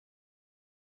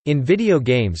In video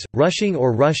games, rushing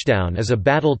or rushdown is a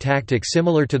battle tactic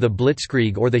similar to the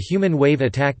blitzkrieg or the human wave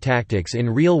attack tactics in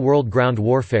real-world ground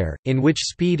warfare, in which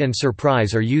speed and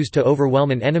surprise are used to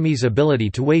overwhelm an enemy's ability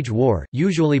to wage war,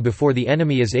 usually before the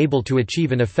enemy is able to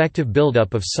achieve an effective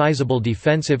buildup of sizable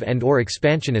defensive and/or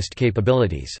expansionist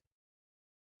capabilities.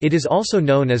 It is also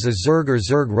known as a Zerg or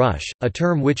Zerg rush, a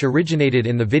term which originated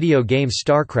in the video game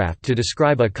StarCraft to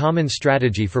describe a common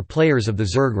strategy for players of the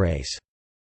Zerg race.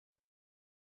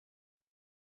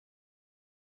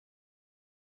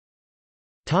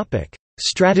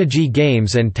 Strategy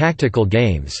games and tactical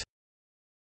games.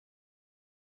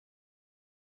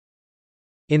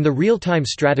 In the real-time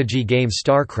strategy game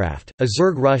StarCraft, a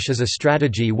Zerg rush is a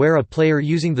strategy where a player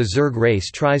using the Zerg race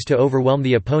tries to overwhelm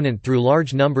the opponent through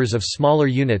large numbers of smaller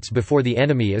units before the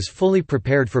enemy is fully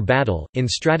prepared for battle. In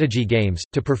strategy games,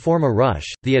 to perform a rush,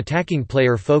 the attacking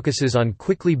player focuses on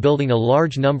quickly building a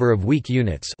large number of weak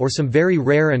units or some very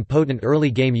rare and potent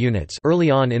early game units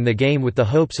early on in the game with the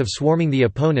hopes of swarming the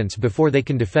opponents before they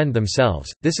can defend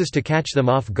themselves. This is to catch them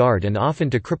off guard and often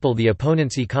to cripple the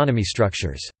opponent's economy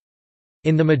structures.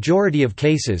 In the majority of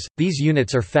cases, these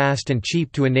units are fast and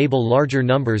cheap to enable larger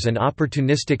numbers and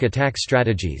opportunistic attack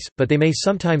strategies, but they may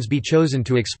sometimes be chosen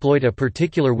to exploit a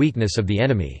particular weakness of the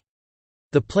enemy.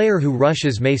 The player who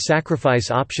rushes may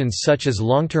sacrifice options such as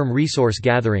long-term resource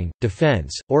gathering,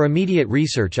 defense, or immediate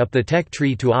research up the tech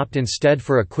tree to opt instead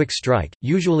for a quick strike,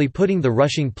 usually putting the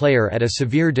rushing player at a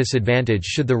severe disadvantage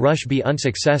should the rush be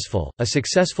unsuccessful. A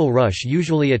successful rush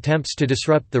usually attempts to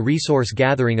disrupt the resource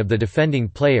gathering of the defending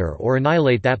player or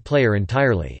annihilate that player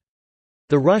entirely.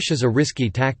 The rush is a risky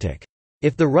tactic.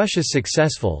 If the rush is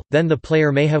successful, then the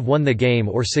player may have won the game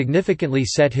or significantly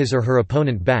set his or her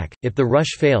opponent back. If the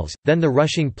rush fails, then the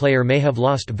rushing player may have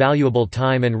lost valuable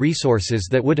time and resources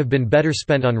that would have been better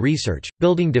spent on research,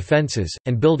 building defenses,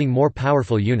 and building more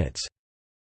powerful units.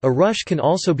 A rush can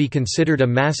also be considered a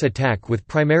mass attack with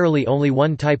primarily only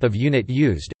one type of unit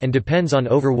used, and depends on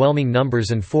overwhelming numbers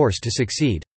and force to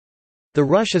succeed. The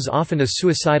rush is often a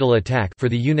suicidal attack for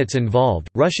the units involved.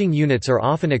 Rushing units are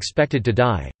often expected to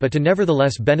die, but to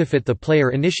nevertheless benefit the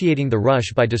player initiating the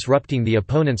rush by disrupting the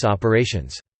opponent's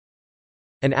operations.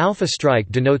 An alpha strike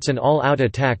denotes an all-out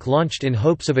attack launched in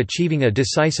hopes of achieving a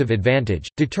decisive advantage,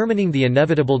 determining the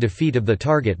inevitable defeat of the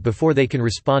target before they can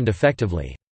respond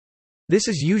effectively. This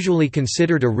is usually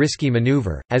considered a risky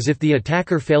maneuver, as if the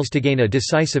attacker fails to gain a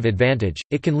decisive advantage,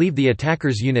 it can leave the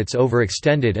attacker's units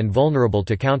overextended and vulnerable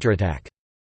to counterattack.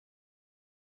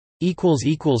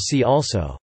 See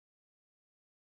also